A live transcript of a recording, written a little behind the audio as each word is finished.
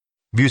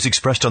Views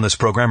expressed on this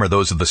program are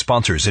those of the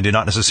sponsors and do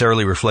not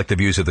necessarily reflect the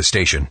views of the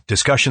station.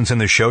 Discussions in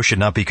this show should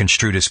not be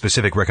construed as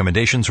specific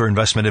recommendations or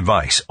investment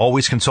advice.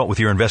 Always consult with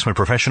your investment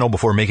professional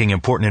before making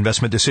important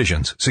investment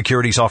decisions.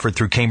 Securities offered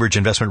through Cambridge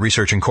Investment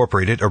Research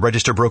Incorporated, a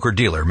registered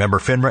broker-dealer, member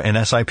FINRA and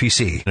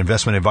SIPC.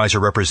 Investment advisor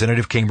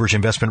representative, Cambridge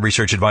Investment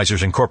Research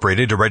Advisors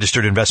Incorporated, a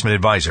registered investment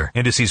advisor.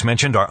 Indices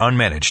mentioned are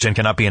unmanaged and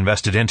cannot be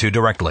invested into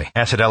directly.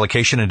 Asset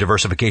allocation and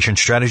diversification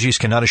strategies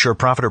cannot assure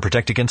profit or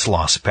protect against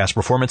loss. Past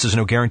performance is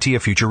no guarantee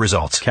of future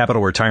results.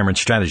 Capital Retirement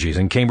Strategies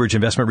and Cambridge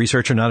Investment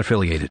Research are not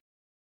affiliated.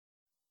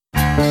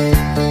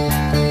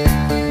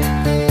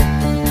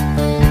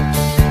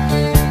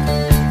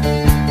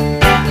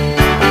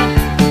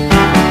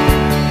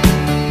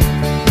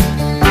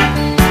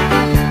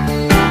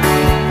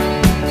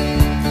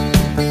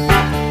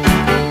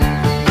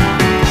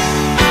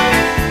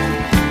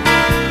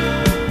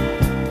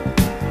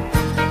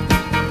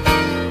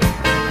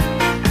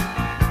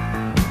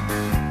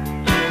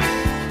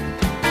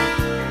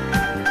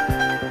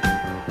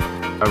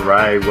 All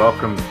right,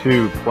 welcome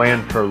to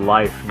Plan for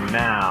Life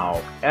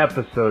Now,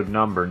 episode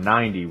number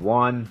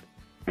 91.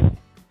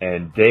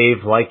 And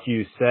Dave, like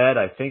you said,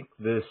 I think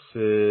this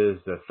is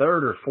the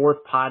third or fourth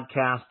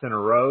podcast in a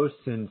row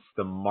since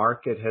the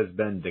market has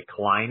been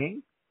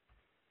declining.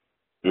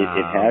 It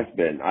has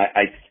been.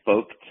 I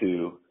spoke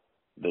to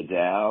the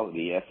Dow,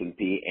 the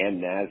S&P,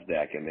 and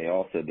NASDAQ, and they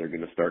all said they're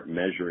going to start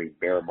measuring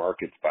bear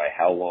markets by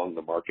how long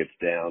the market's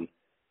down,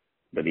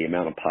 by the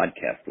amount of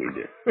podcasts we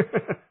do.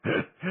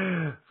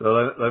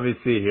 So let me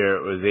see here.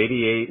 It was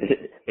 88,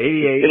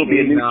 It'll be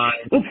 89,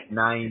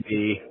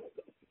 90.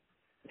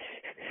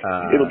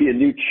 It'll be a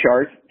new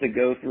chart to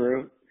go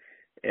through.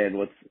 And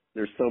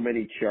there's so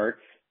many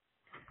charts.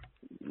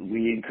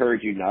 We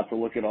encourage you not to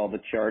look at all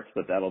the charts,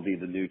 but that'll be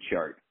the new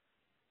chart.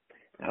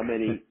 How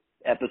many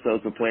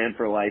episodes of Plan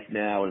for Life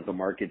Now has the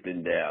market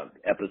been down?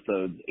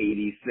 Episodes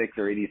 86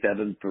 or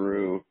 87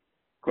 through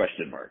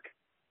question mark.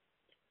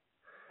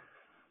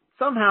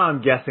 Somehow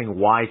I'm guessing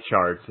Y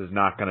Charts is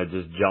not going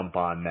to just jump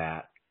on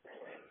that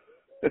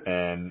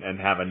and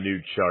have a new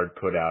chart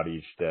put out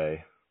each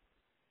day.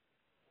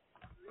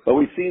 But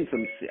we've seen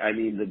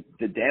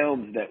the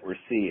downs that we're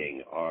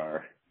seeing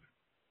are,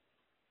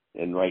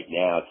 and right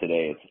now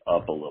today it's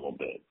up a little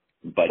bit.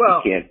 But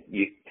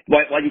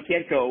you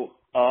can't go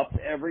up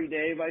every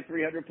day by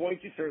 300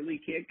 points, you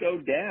certainly can't go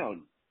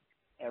down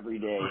every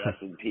day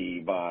S&P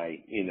by,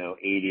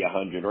 80,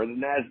 100, or the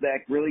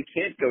NASDAQ really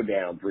can't go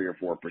down 3 or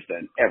 4%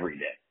 every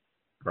day.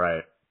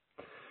 Right.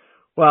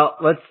 Well,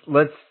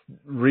 let's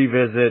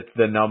revisit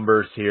the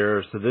numbers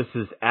here. So this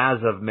is as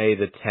of May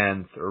the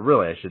 10th, or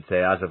really I should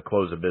say as of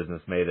close of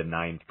business May the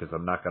 9th, because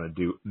I'm not going to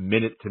do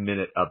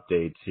minute-to-minute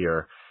updates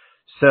here.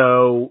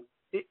 So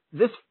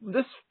this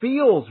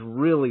feels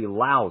really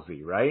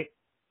lousy, right?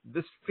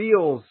 This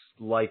feels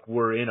like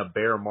we're in a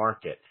bear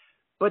market.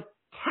 But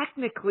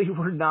technically,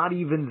 we're not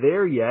even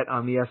there yet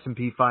on the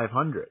S&P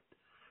 500.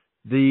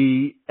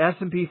 The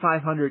S&P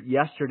 500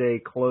 yesterday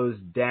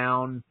closed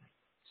down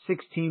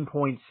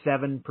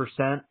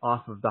 16.7%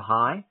 off of the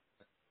high.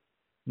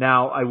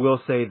 Now, I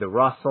will say the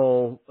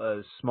Russell,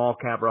 small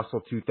cap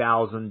Russell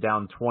 2000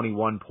 down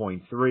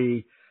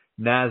 21.3,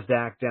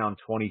 NASDAQ down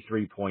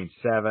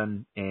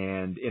 23.7,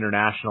 and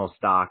international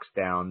stocks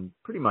down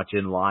pretty much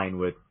in line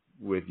with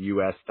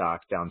U.S.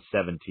 stocks down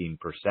 17%.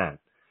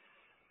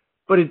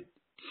 But it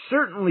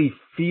certainly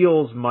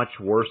feels much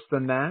worse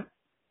than that.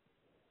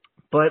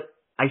 But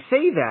I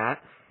say that,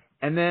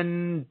 and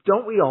then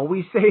don't we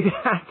always say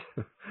that?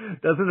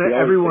 Doesn't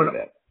everyone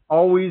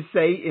always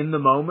say in the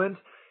moment,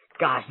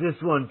 gosh,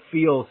 this one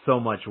feels so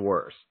much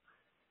worse?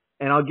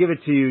 And I'll give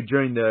it to you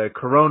during the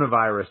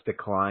coronavirus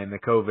decline, the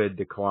COVID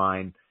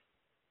decline.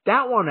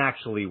 That one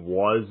actually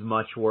was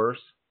much worse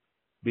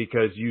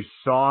because you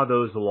saw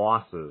those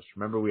losses.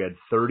 Remember, we had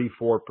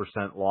 34%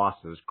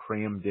 losses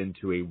crammed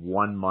into a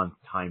 1-month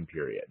time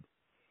period.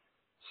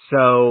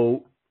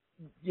 So,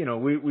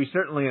 we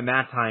certainly in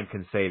that time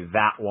can say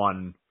that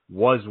one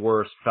was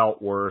worse, felt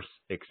worse,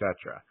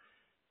 etc.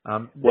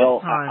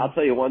 I'll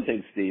tell you one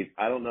thing, Steve.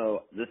 I don't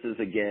know. This is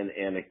again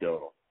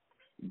anecdotal,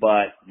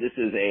 but this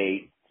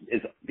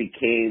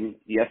became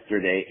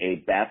yesterday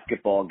a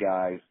basketball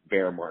guy's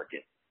bear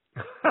market.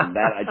 And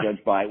that I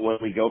judge by when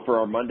we go for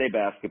our Monday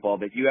basketball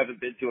that you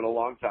haven't been to in a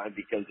long time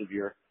because of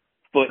your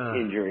foot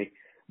injury.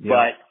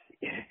 Yeah.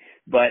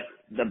 But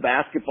the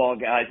basketball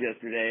guys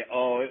yesterday,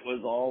 it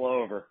was all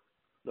over.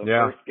 The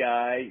first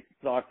guy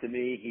talked to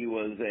me. He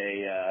was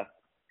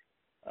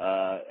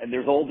and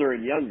there's older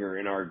and younger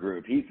in our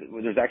group.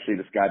 There's actually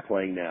this guy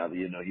playing now.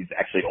 He's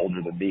actually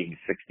older than me. He's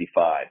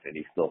 65 and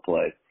he still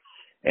plays.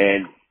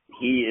 And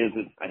he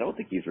isn't. I don't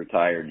think he's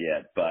retired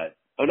yet, but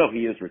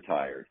he is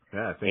retired.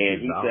 Yeah, I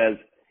think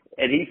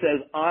he says,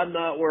 I'm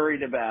not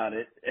worried about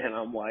it. And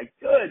I'm like,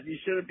 good, you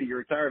shouldn't be. You're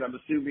retired. I'm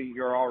assuming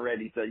you're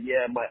already. So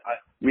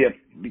we have,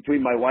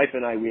 between my wife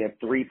and I, we have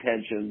 3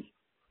 pensions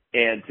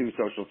and 2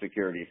 Social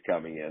Securities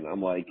coming in.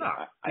 I'm like,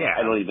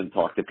 I don't even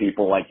talk to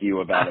people like you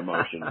about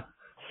emotion.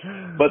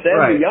 But then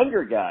the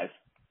younger guys,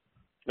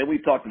 and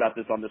we've talked about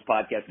this on this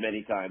podcast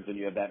many times, when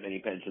you have that many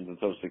pensions and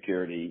Social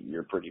Security,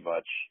 you're pretty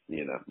much,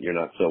 you're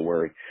not so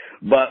worried.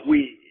 But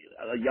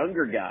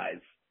younger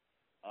guys,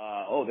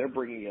 they're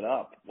bringing it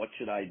up. What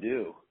should I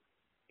do?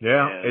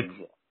 Yeah, and,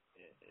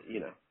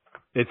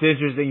 it's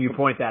interesting you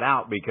point that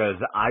out, because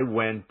I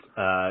went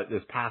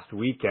this past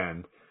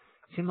weekend.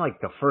 It seemed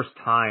like the first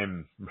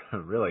time,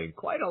 really in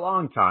quite a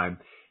long time,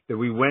 that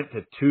we went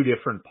to two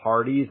different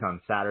parties on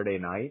Saturday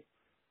night,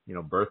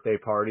 birthday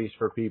parties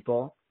for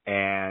people.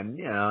 And,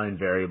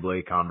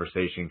 invariably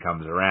conversation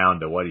comes around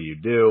to what do you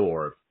do?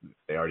 Or if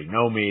they already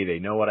know me, they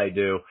know what I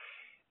do.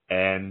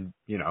 And,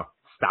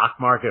 stock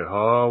market,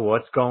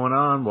 what's going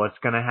on? What's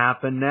going to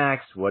happen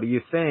next? What do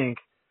you think?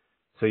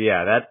 So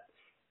yeah,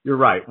 you're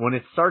right. When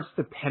it starts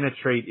to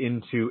penetrate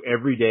into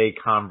everyday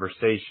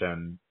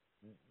conversation,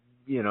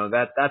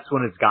 that's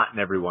when it's gotten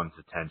everyone's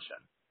attention.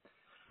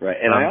 Right.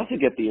 And I also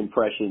get the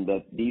impression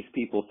that these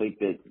people think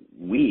that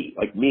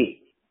like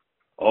me,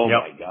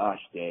 my gosh,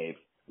 Dave.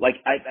 Like,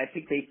 I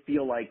think they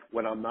feel like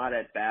when I'm not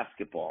at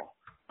basketball,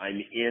 I'm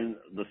in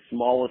the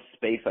smallest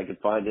space I could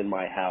find in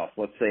my house.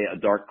 Let's say a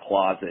dark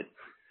closet,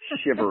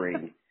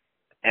 shivering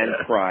and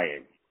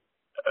crying.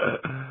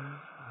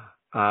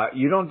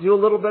 You don't do a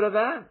little bit of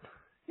that?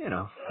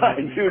 I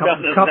do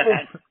none of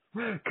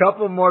that.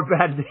 Couple more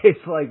bad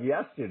days like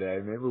yesterday.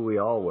 Maybe we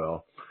all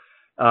will.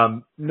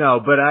 No,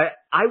 but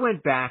I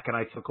went back and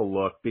I took a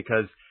look,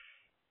 because,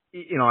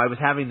 I was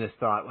having this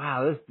thought,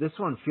 wow, this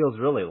one feels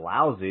really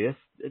lousy.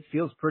 It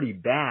feels pretty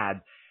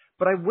bad.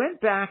 But I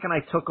went back and I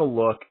took a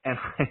look, and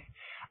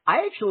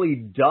I actually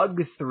dug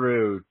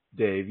through,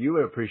 Dave, you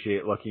would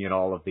appreciate looking at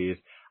all of these.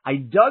 I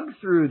dug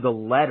through the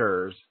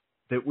letters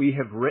that we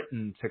have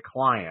written to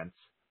clients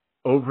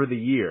over the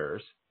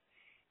years.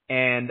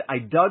 And I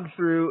dug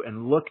through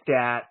and looked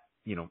at,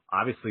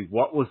 obviously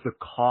what was the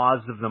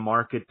cause of the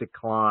market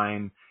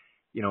decline?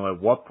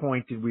 At what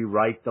point did we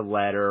write the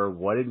letter?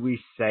 What did we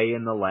say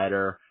in the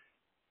letter?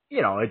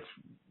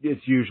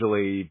 It's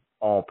usually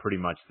all pretty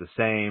much the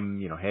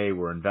same. Hey,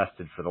 we're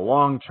invested for the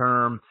long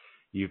term.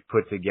 You've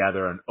put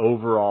together an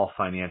overall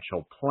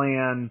financial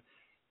plan.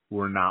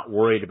 We're not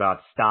worried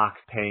about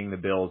stocks paying the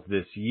bills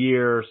this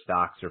year.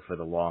 Stocks are for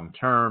the long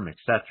term,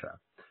 etc.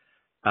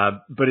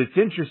 But it's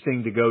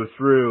interesting to go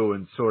through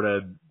and sort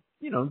of,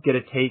 get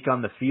a take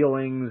on the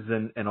feelings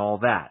and all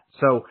that.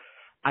 So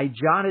I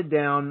jotted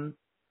down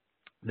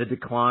the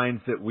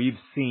declines that we've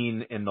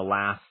seen in the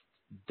last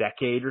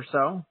decade or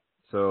so.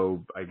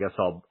 So I guess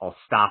I'll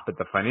stop at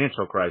the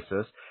financial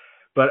crisis.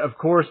 But of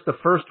course, the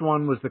first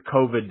one was the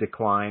COVID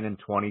decline in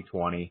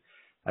 2020.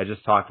 I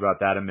just talked about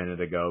that a minute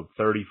ago,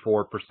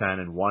 34%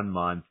 in 1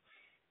 month.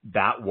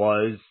 That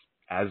was,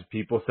 as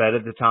people said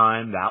at the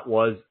time, that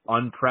was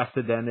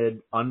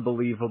unprecedented,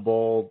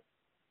 unbelievable.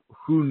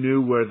 Who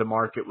knew where the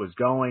market was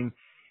going?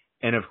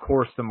 And of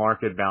course, the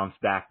market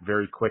bounced back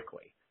very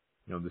quickly.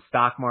 The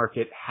stock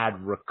market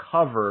had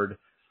recovered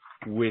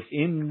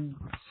within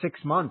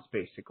 6 months,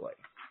 basically.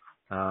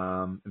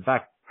 In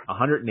fact,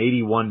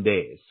 181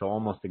 days, so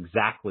almost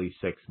exactly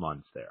 6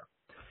 months there.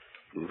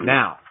 Mm-hmm.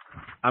 Now,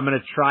 I'm going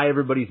to try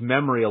everybody's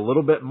memory a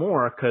little bit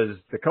more, because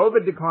the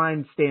COVID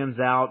decline stands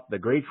out. The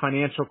great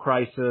financial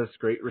crisis,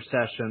 great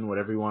recession,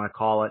 whatever you want to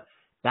call it,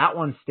 that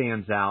one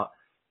stands out.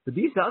 But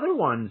these other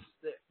ones,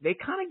 they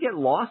kind of get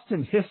lost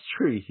in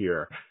history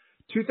here.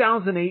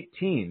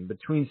 2018,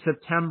 between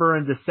September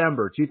and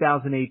December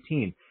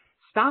 2018,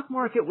 stock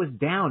market was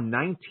down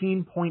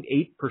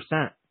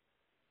 19.8%.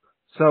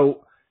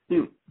 So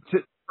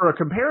for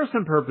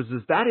comparison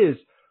purposes, that is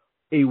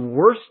a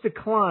worse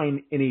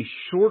decline in a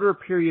shorter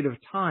period of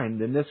time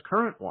than this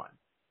current one.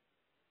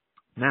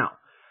 Now,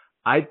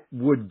 I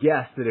would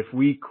guess that if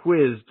we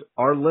quizzed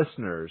our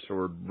listeners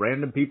or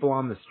random people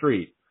on the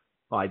street,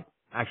 I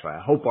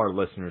hope our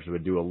listeners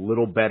would do a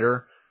little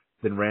better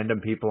than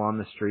random people on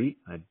the street.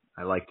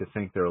 I like to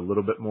think they're a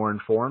little bit more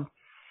informed.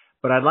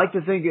 But I'd like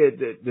to think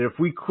that if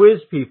we quiz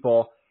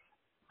people,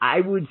 I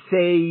would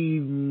say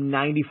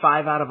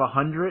 95 out of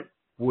 100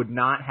 would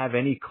not have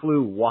any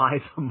clue why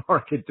the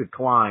market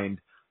declined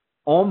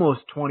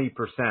almost 20%,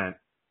 4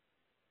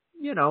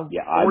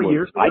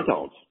 years ago. I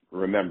don't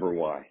remember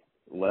why,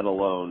 let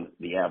alone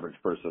the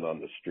average person on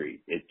the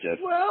street. It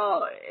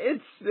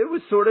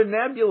was sort of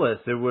nebulous.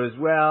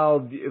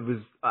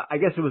 I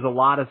guess it was a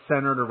lot of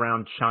centered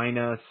around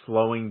China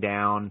slowing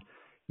down.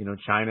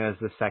 China is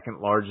the second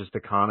largest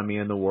economy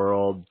in the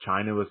world.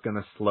 China was going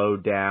to slow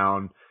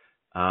down.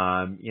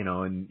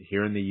 And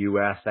here in the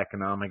U.S.,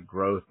 economic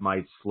growth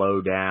might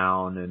slow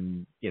down.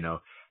 And,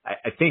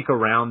 I think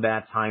around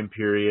that time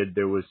period,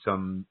 there was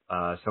some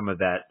of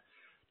that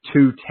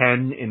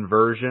 2-10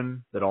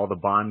 inversion that all the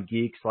bond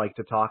geeks like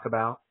to talk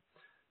about,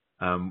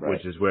 right,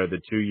 which is where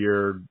the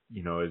 2-year,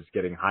 is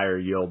getting higher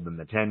yield than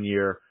the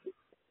 10-year.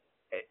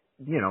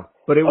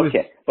 But it was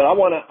okay. But I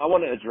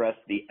want to address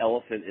the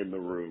elephant in the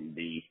room.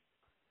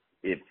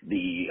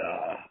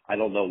 I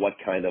don't know what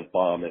kind of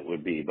bomb it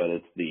would be, but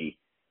it's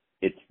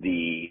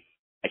the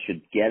I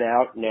should get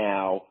out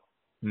now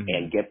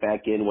and get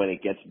back in when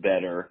it gets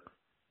better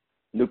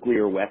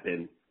nuclear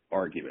weapon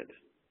argument.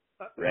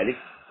 Ready?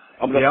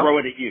 I'm going to throw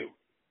it at you.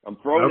 I'm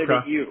throwing it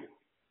at you,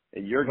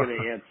 and you're going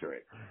to answer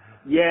it.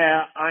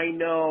 Yeah, I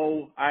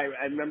know. I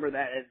remember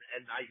that, and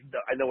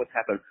I know what's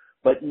happened.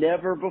 But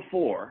never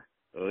before,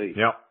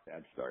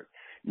 bad start,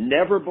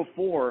 never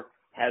before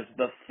has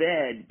the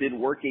Fed been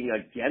working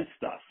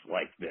against us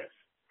like this,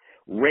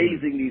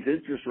 raising these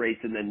interest rates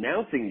and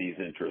announcing these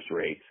interest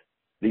rate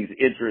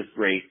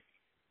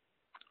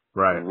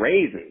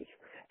raises,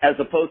 as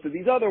opposed to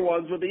these other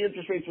ones where the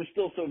interest rates were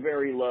still so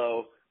very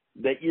low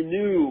that you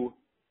knew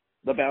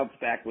the bounce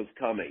back was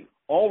coming.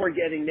 All we're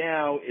getting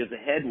now is a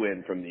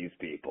headwind from these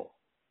people.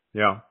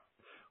 Yeah.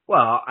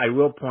 Well, I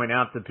will point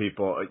out to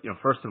people,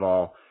 first of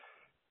all,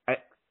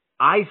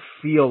 I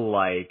feel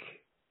like,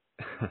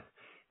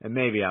 and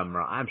maybe I'm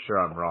wrong, I'm sure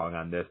I'm wrong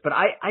on this, but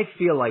I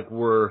feel like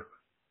we're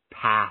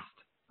past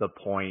the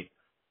point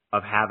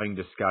of having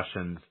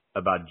discussions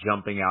about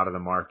jumping out of the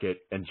market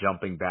and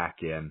jumping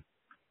back in.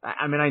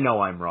 I mean, I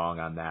know I'm wrong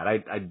on that.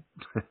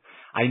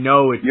 I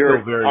know it's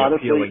still very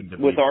appealing to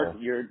people.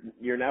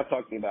 You're now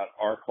talking about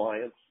our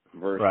clients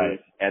versus,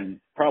 and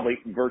probably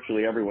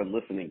virtually everyone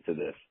listening to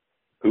this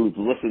who's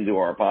listened to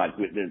our pod,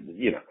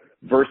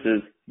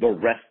 versus the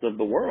rest of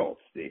the world,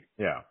 Steve.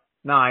 Yeah.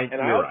 No, I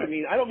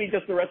don't mean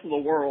just the rest of the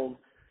world,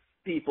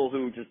 people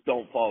who just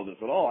don't follow this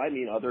at all. I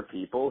mean other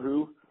people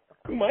who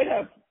might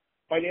have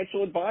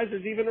financial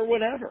advisors even or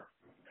whatever.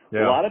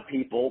 Yeah. A lot of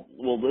people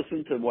will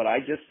listen to what I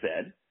just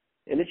said,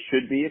 and it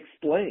should be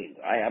explained.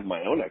 I have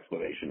my own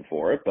explanation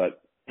for it,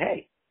 but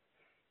hey,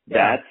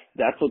 that's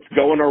what's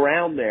going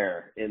around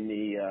there in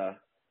the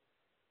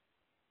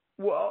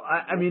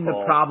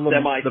the problem,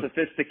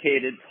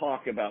 semi-sophisticated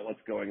talk about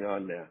what's going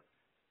on now.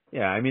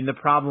 Yeah, I mean, the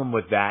problem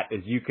with that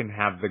is you can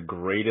have the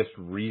greatest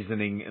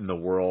reasoning in the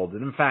world,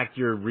 and in fact,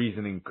 your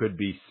reasoning could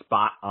be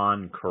spot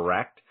on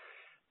correct,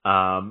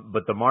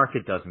 but the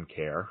market doesn't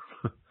care.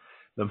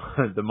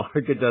 The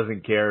market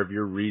doesn't care if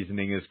your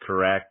reasoning is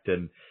correct,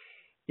 and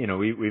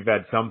we've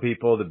had some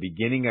people at the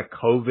beginning of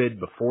COVID,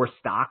 before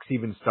stocks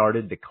even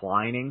started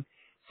declining,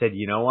 said,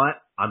 you know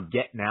what, I'm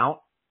getting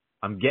out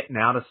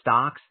of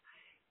stocks,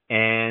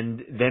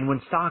 and then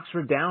when stocks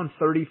were down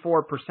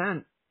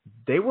 34%,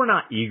 they were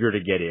not eager to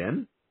get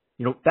in.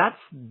 That's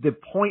the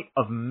point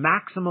of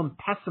maximum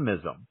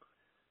pessimism.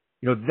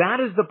 That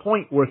is the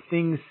point where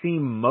things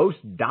seem most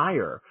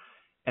dire.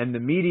 And the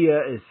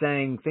media is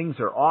saying things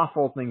are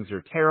awful, things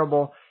are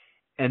terrible.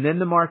 And then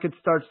the market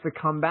starts to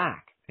come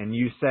back. And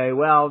you say,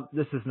 well,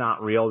 this is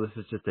not real. This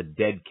is just a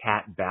dead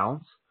cat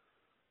bounce.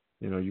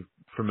 You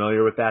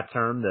familiar with that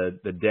term,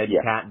 the dead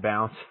cat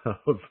bounce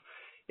of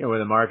when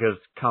the markets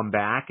come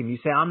back, and you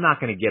say, I'm not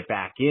going to get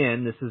back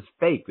in. This is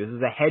fake. This is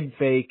a head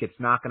fake. It's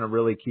not going to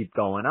really keep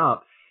going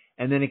up.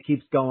 And then it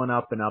keeps going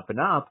up and up and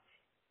up.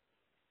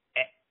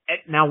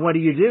 Now, what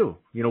do?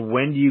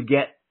 When do you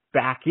get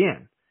back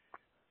in?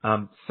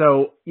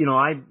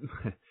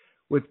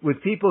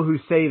 With people who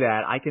say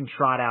that, I can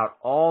trot out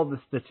all the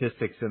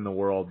statistics in the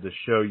world to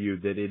show you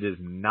that it is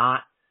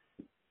not,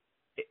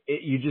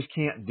 you just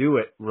can't do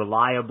it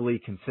reliably,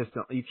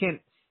 consistently. You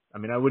can't, I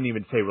wouldn't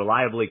even say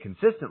reliably,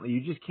 consistently. You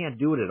just can't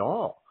do it at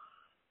all.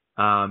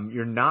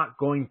 You're not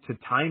going to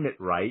time it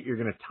right. You're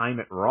going to time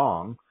it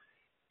wrong.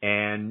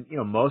 And,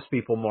 most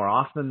people, more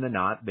often than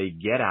not, they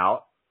get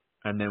out.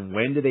 And then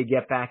when do they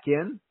get back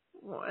in?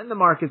 Well, and the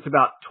market's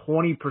about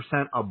 20%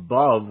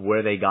 above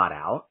where they got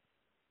out.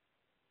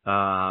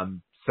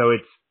 So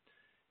it's,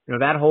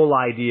 that whole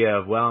idea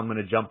of, well, I'm going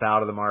to jump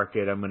out of the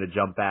market, I'm going to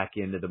jump back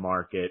into the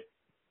market.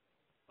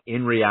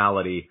 In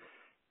reality,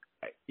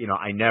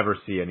 I never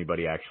see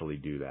anybody actually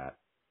do that.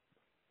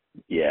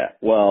 Yeah,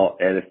 well,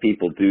 and if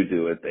people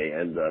do it, they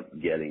end up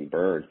getting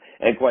burned.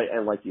 And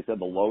like you said,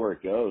 the lower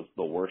it goes,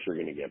 the worse you're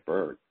going to get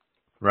burned.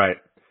 Right.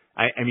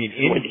 In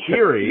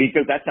theory,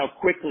 because that's how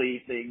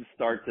quickly things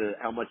start to,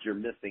 how much you're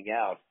missing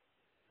out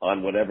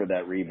on whatever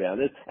that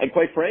rebound is. And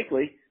quite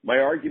frankly, my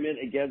argument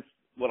against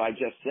what I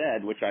just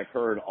said, which I've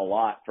heard a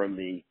lot from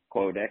the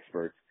quote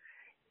experts,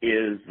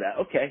 is that,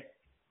 okay,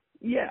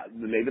 yeah,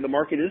 maybe the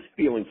market is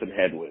feeling some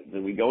headwinds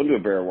and we go into a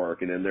bear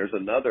market and there's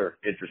another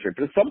interest rate.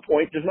 But at some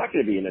point, there's not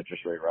going to be an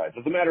interest rate rise.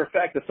 As a matter of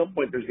fact, at some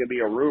point, there's going to be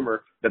a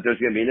rumor that there's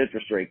going to be an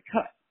interest rate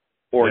cut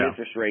or an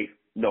interest rate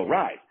no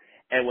rise.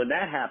 And when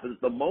that happens,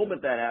 the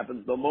moment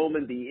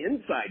the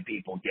inside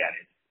people get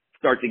it,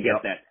 start to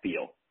get that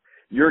feel,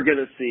 you're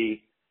going to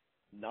see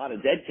not a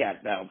dead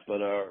cat bounce,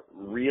 but a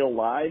real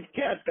live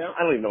cat bounce.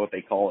 I don't even know what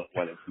they call it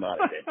when it's not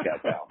a dead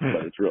cat bounce,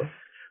 but it's real.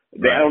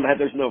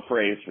 There's no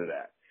phrase for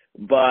that.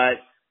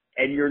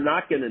 And you're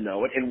not going to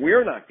know it, and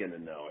we're not going to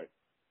know it.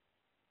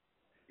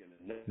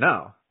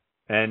 No.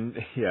 And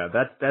yeah,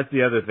 that's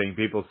the other thing.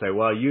 People say,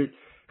 well, and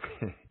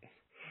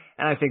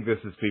I think this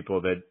is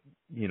people that,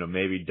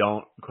 maybe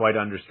don't quite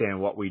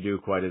understand what we do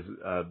quite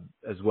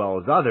as well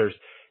as others.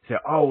 Say,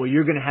 oh, well,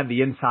 you're going to have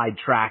the inside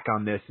track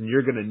on this and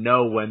you're going to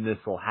know when this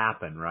will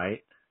happen,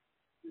 right?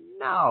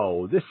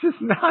 No, this is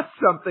not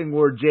something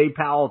where Jay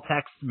Powell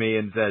texts me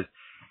and says,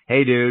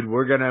 hey dude,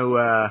 we're going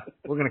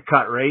to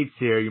cut rates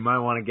here. You might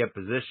want to get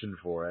positioned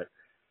for it.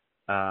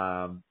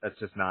 That's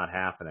just not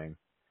happening.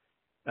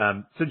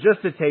 So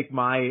just to take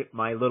my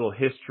little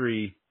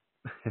history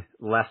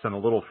lesson a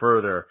little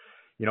further,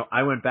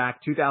 I went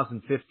back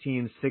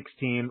 2015,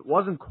 16,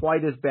 wasn't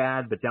quite as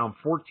bad, but down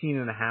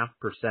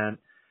 14.5%.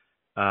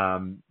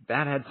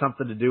 That had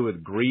something to do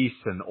with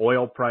Greece and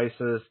oil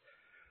prices.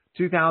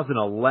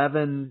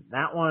 2011,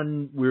 that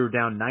one, we were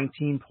down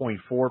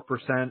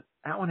 19.4%.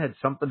 That one had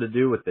something to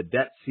do with the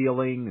debt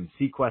ceiling and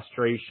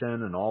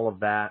sequestration and all of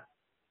that.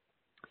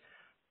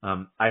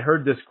 I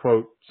heard this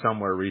quote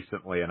somewhere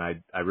recently, and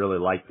I really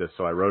liked this,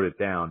 so I wrote it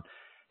down.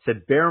 It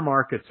said, bear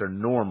markets are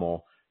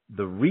normal.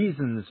 The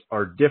reasons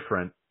are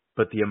different,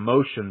 but the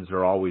emotions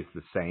are always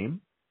the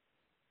same.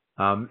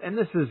 And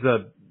this is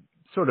a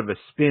sort of a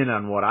spin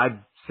on what I've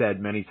said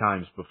many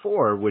times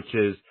before, which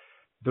is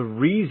the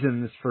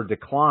reasons for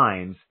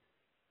declines.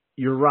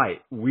 You're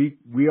right.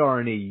 We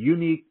are in a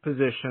unique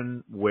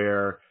position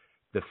where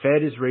the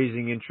Fed is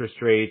raising interest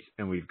rates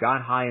and we've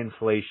got high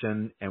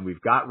inflation and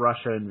we've got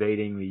Russia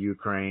invading the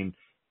Ukraine.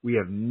 We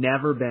have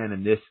never been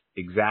in this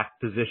exact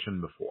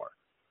position before.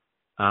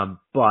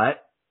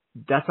 But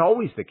that's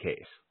always the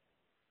case.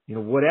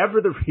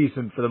 Whatever the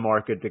reason for the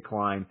market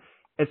decline,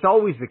 it's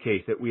always the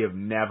case that we have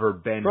never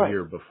been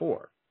here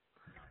before.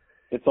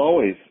 It's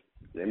always,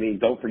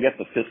 don't forget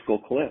the fiscal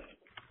cliff.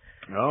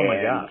 Oh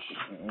my gosh.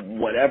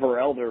 Whatever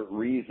other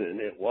reason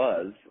it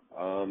was,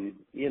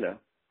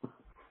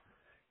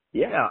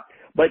 Yeah.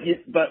 But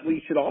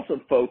we should also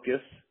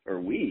focus,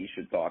 or we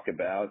should talk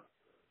about,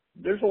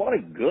 there's a lot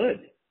of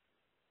good.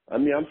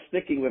 I'm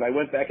sticking with, I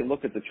went back and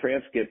looked at the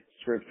transcript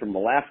from the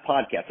last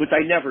podcast, which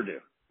I never do.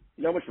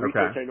 You know how much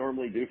research I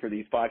normally do for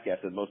these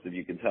podcasts, and most of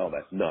you can tell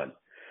that's none.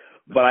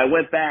 But I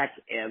went back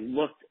and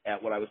looked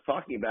at what I was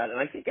talking about, and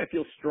I think I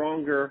feel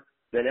stronger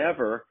than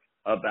ever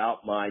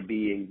about my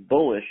being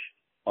bullish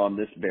on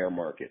this bear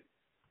market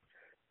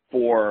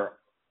for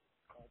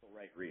all the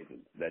right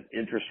reasons. That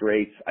interest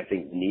rates, I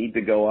think, need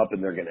to go up,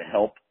 and they're going to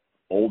help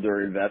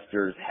older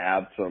investors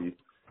have some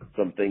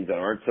things that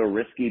aren't so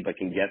risky but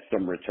can get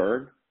some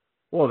return.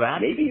 Well,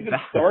 maybe even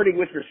starting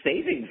with your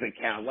savings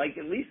account, like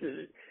at least,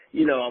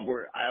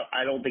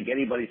 I don't think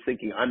anybody's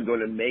thinking I'm going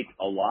to make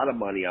a lot of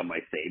money on my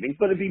savings,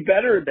 but it'd be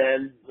better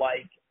than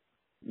like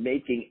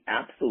making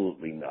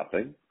absolutely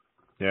nothing.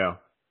 Yeah.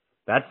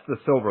 That's the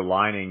silver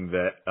lining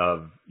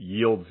of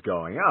yields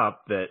going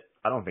up that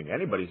I don't think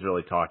anybody's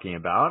really talking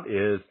about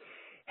is,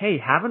 hey,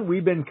 haven't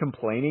we been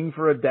complaining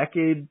for a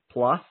decade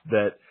plus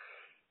that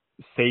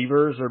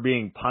savers are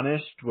being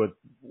punished with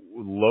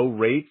low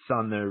rates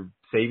on their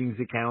savings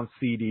accounts,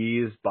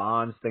 CDs,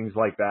 bonds, things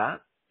like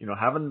that?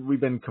 Haven't we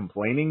been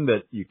complaining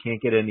that you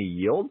can't get any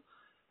yield?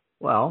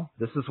 Well,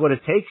 this is what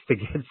it takes to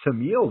get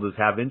some yield, is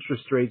have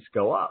interest rates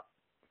go up.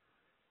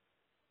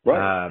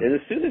 Right. And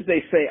as soon as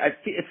they say,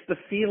 it's the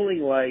feeling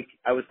like,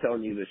 I was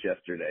telling you this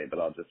yesterday, but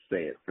I'll just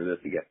say it for this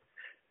again.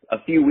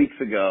 A few weeks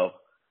ago,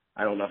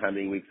 I don't know how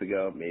many weeks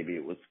ago, maybe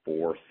it was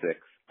 4, 6,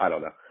 I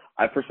don't know.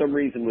 For some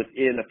reason,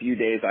 within a few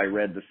days, I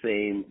read the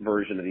same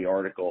version of the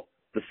article.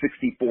 The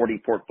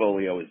 60-40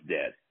 portfolio is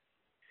dead.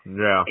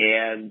 Yeah.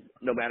 And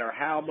no matter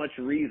how much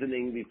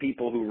reasoning the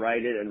people who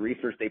write it and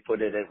research they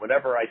put in it,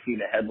 whenever I see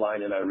the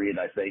headline and I read,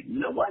 I say, you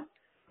know what?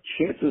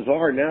 Chances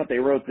are now if they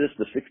wrote this,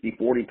 the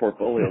 60-40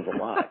 portfolio is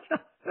alive.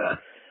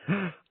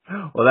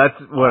 Well, that's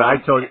what I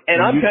told you.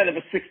 And I'm kind of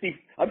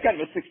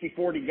a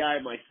 60-40 guy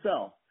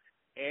myself.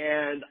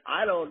 And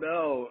I don't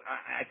know,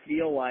 I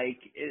feel like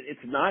it's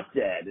not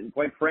dead. And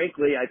quite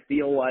frankly, I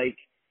feel like,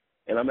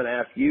 and I'm going to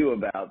ask you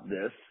about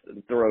this,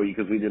 and throw you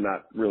because we did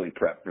not really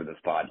prep for this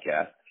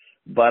podcast,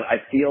 but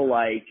I feel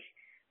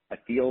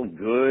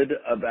good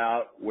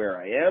about where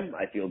I am.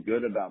 I feel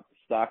good about the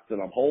stocks that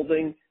I'm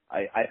holding.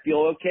 I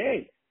feel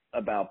okay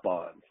about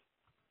bonds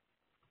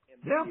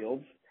and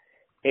yields.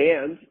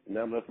 And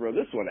now I'm going to throw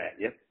this one at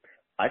you.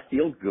 I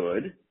feel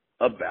good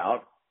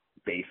about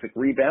basic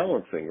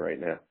rebalancing right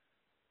now.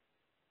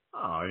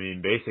 Oh,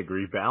 basic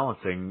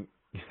rebalancing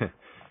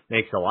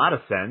makes a lot of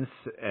sense.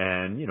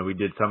 And, we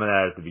did some of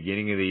that at the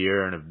beginning of the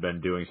year and have been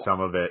doing some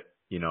of it,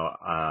 in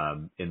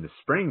the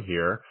spring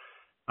here.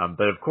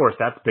 But of course,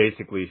 that's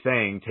basically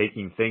saying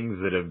taking things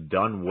that have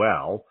done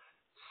well,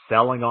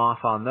 selling off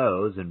on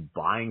those and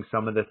buying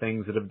some of the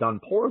things that have done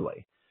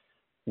poorly,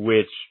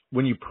 which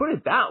when you put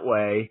it that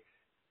way,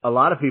 a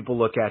lot of people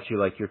look at you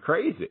like you're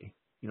crazy.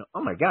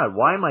 Oh my God,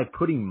 why am I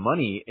putting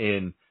money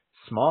in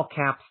small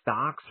cap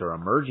stocks or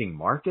emerging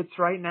markets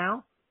right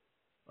now?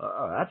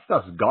 That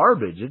stuff's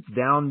garbage. It's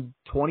down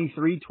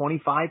 23,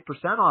 25%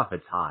 off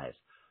its highs.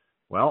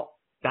 Well,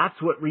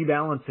 that's what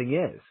rebalancing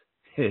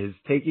is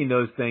taking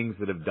those things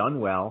that have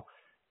done well,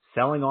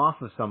 selling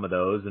off of some of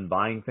those and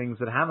buying things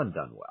that haven't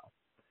done well.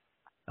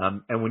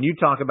 And when you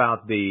talk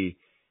about the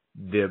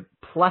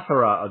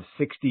plethora of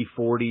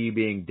 60-40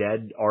 being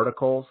dead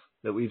articles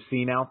that we've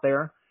seen out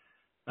there,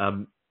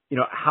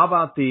 how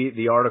about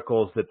the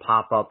articles that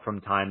pop up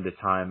from time to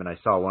time? And I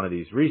saw one of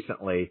these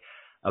recently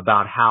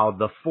about how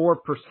the 4%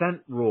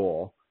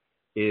 rule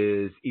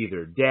is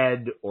either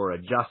dead or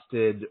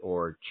adjusted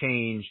or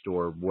changed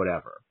or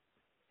whatever.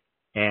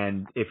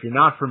 And if you're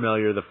not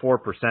familiar, the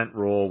 4%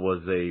 rule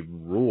was a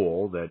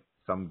rule that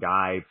some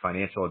guy,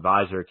 financial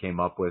advisor, came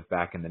up with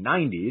back in the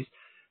 90s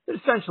that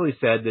essentially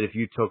said that if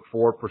you took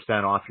 4%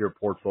 off your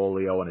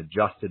portfolio and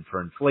adjusted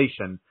for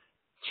inflation,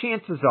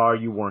 chances are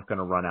you weren't going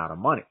to run out of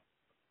money.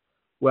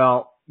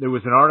 Well, there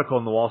was an article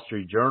in the Wall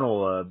Street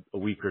Journal a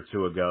week or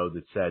two ago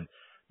that said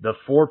the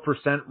 4%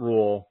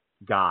 rule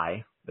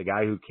guy, the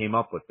guy who came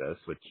up with this,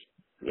 which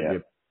I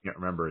can't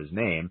remember his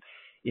name,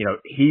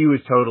 he was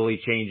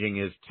totally changing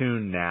his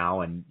tune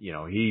now. And,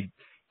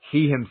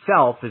 he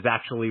himself is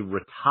actually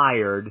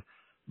retired,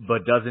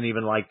 but doesn't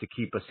even like to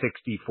keep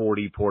a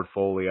 60-40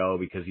 portfolio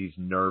because he's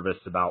nervous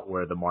about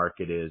where the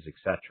market is,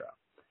 etc.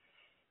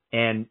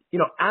 And,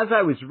 as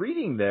I was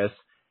reading this,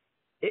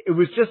 it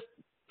was just,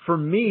 for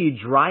me,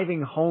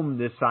 driving home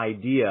this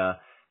idea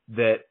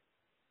that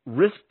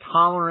risk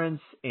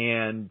tolerance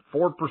and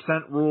 4%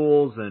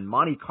 rules and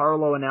Monte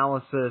Carlo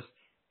analysis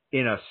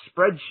in a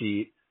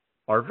spreadsheet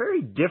are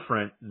very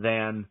different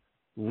than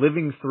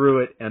living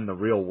through it in the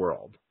real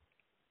world.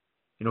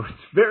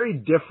 It's very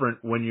different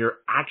when you're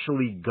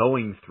actually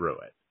going through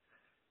it.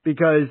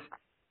 Because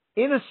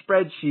in a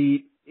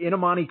spreadsheet, in a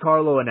Monte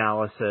Carlo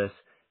analysis,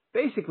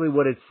 basically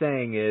what it's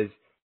saying is,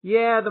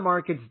 yeah, the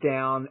market's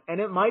down,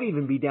 and it might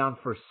even be down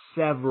for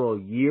several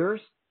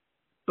years,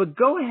 but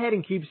go ahead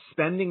and keep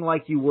spending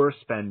like you were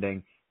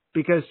spending,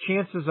 because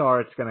chances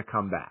are it's going to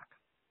come back.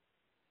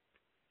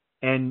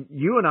 And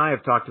you and I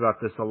have talked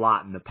about this a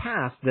lot in the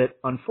past, that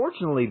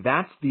unfortunately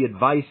that's the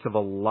advice of a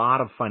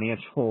lot of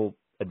financial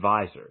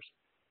advisors,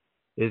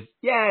 is,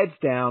 yeah, it's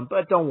down,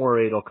 but don't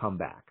worry, it'll come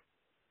back.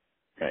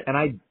 Okay. And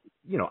I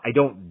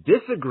don't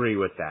disagree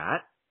with that.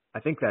 I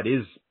think that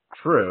is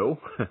true.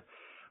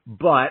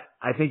 But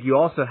I think you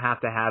also have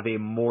to have a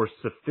more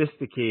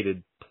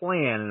sophisticated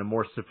plan and a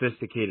more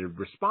sophisticated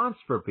response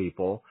for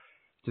people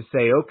to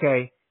say,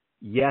 okay,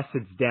 yes,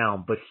 it's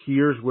down, but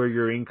here's where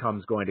your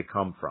income's going to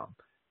come from.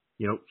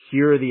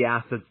 Here are the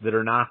assets that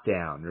are not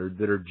down or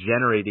that are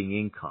generating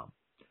income.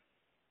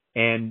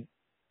 And,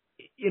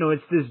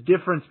 it's this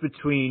difference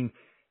between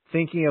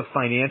thinking of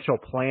financial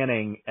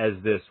planning as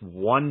this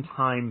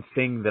one-time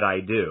thing that I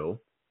do.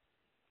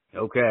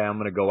 Okay, I'm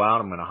going to go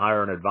out, I'm going to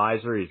hire an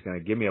advisor, he's going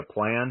to give me a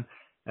plan,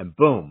 and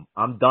boom,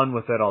 I'm done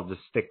with it, I'll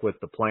just stick with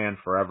the plan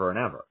forever and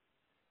ever.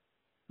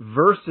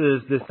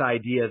 Versus this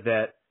idea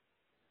that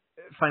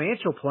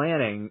financial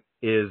planning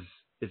is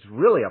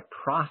really a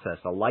process,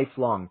 a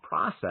lifelong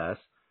process,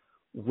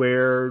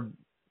 where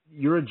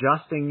you're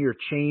adjusting, you're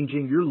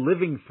changing, you're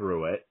living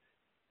through it,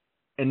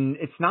 and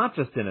it's not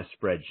just in a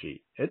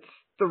spreadsheet. It's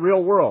the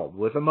real world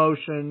with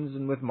emotions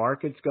and with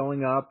markets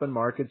going up and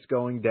markets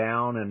going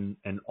down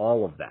and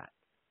all of that.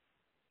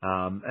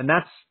 And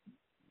that's,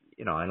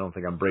 I don't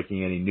think I'm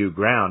breaking any new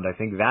ground. I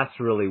think that's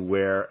really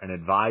where an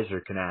advisor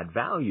can add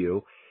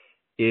value,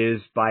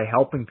 is by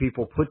helping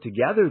people put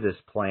together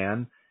this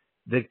plan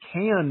that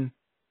can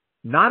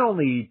not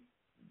only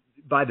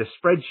by the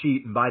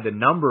spreadsheet and by the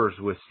numbers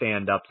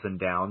withstand ups and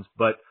downs,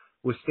 but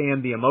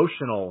withstand the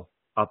emotional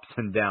ups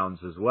and downs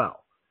as well.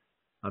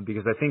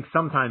 Because I think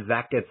sometimes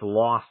that gets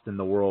lost in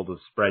the world of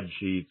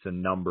spreadsheets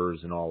and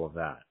numbers and all of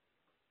that.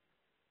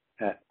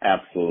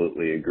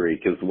 Absolutely agree.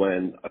 Because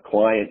when a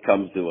client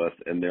comes to us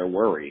and they're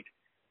worried,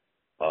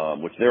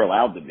 which they're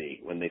allowed to be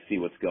when they see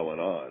what's going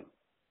on,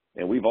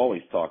 and we've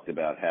always talked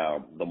about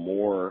how the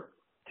more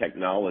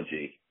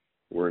technology,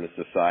 we're in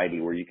a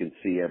society where you can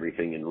see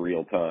everything in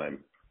real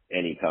time,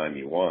 anytime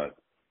you want.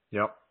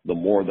 Yep. The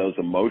more those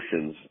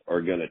emotions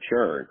are going to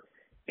churn.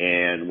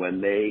 And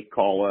when they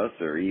call us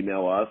or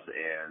email us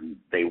and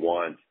they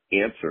want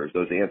answers,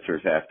 those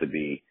answers have to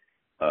be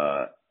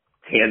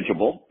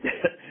tangible,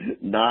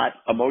 not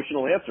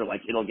emotional answer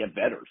like it'll get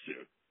better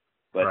soon.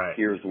 But right.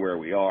 Here's where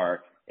we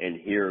are, and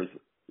here's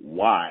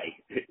why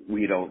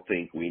we don't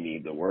think we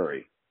need to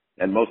worry.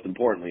 And most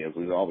importantly, as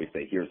we always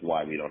say, here's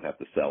why we don't have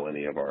to sell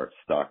any of our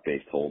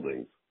stock-based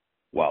holdings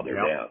while they're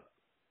down.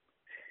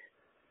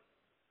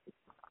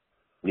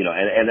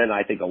 And then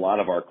I think a lot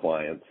of our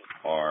clients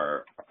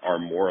are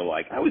more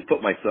like, I always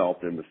put myself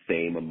in the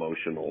same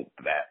emotional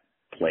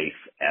place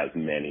as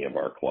many of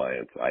our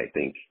clients. I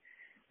think,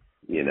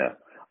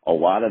 a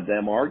lot of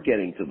them are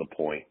getting to the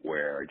point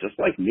where, just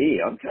like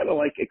me, I'm kind of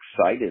like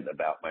excited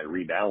about my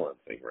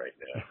rebalancing right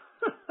now.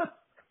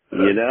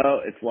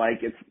 It's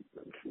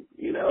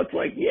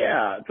like,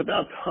 yeah, it's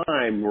about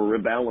time we're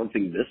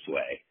rebalancing this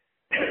way,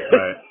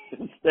 right,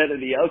 instead of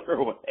the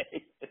other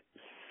way.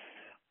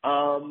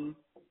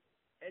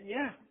 And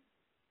yeah,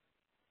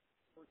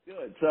 we're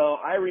good. So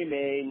I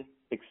remain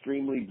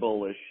extremely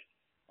bullish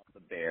on the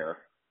bear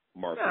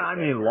market. Yeah, I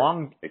mean,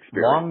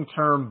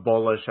 long-term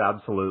bullish,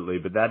 absolutely,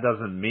 but that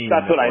doesn't mean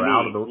that's that what we're I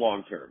out of mean, the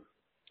long-term.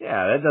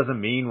 Yeah, that doesn't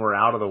mean we're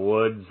out of the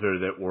woods or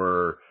that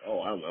we're.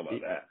 Oh, I don't know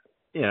about that.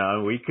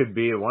 We could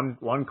be.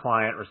 One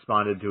client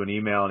responded to an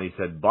email and he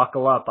said,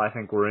 "Buckle up, I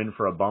think we're in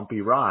for a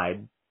bumpy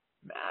ride."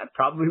 I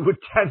probably would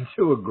tend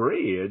to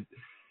agree.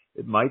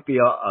 It might be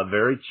a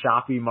very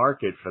choppy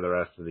market for the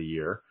rest of the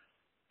year.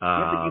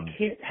 Yeah, but you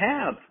can't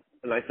have,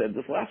 and I said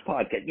this last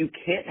podcast, you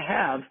can't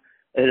have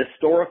an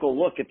historical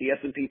look at the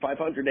S&P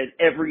 500 and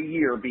every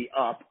year be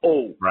up.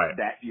 Oh, right.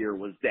 That year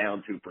was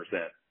down 2%.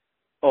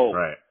 Oh,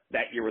 right.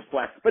 That year was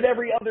flat. But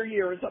every other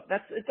year is up.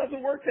 It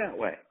doesn't work that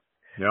way.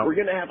 Yep. We're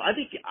going to have, I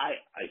think I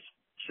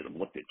should have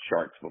looked at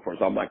charts before,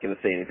 so I'm not going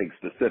to say anything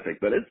specific,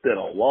 but it's been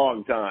a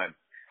long time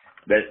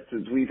that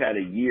since we've had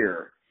a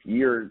year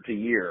to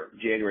year,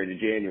 January to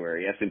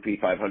January, S&P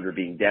 500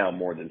 being down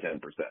more than 10%.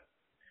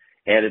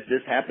 And if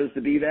this happens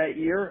to be that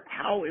year,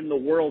 how in the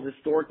world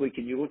historically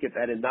can you look at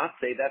that and not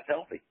say that's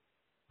healthy?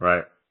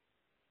 Right.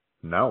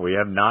 No, we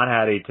have not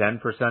had a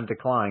 10%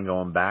 decline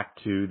going back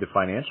to the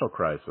financial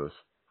crisis.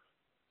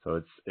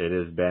 So it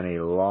has been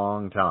a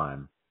long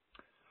time.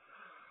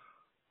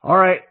 All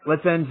right,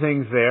 let's end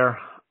things there.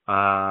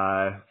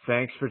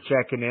 Thanks for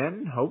checking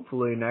in.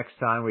 Hopefully next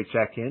time we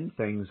check in,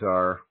 things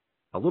are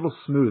a little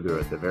smoother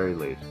at the very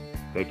least.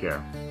 Take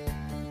care.